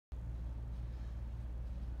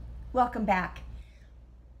Welcome back.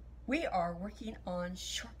 We are working on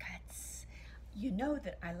shortcuts. You know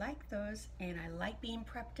that I like those, and I like being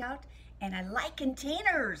prepped out, and I like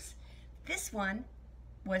containers. This one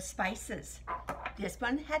was spices. This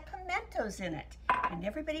one had pimentos in it, and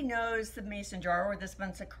everybody knows the mason jar where this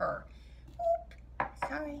one's occur. Oop,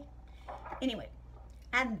 sorry. Anyway,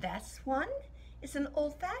 and this one is an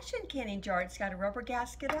old-fashioned canning jar. It's got a rubber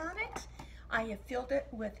gasket on it. I have filled it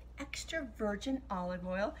with extra virgin olive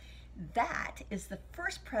oil. That is the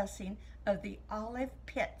first pressing of the olive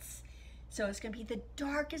pits. So it's going to be the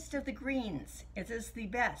darkest of the greens. It is the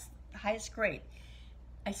best, the highest grade.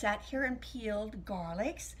 I sat here and peeled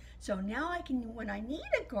garlics. So now I can, when I need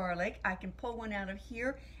a garlic, I can pull one out of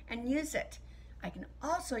here and use it. I can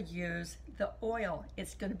also use the oil.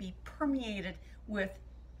 It's going to be permeated with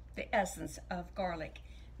the essence of garlic.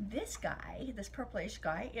 This guy, this purplish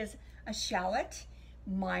guy, is a shallot,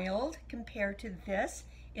 mild compared to this.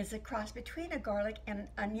 Is a cross between a garlic and an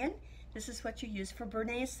onion. This is what you use for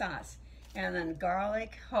béarnaise sauce. And then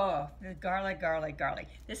garlic, oh, the garlic.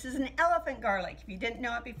 This is an elephant garlic, if you didn't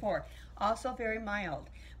know it before. Also very mild.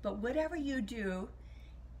 But whatever you do,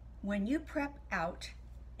 when you prep out,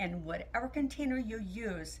 and whatever container you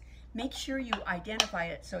use, make sure you identify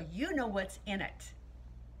it so you know what's in it.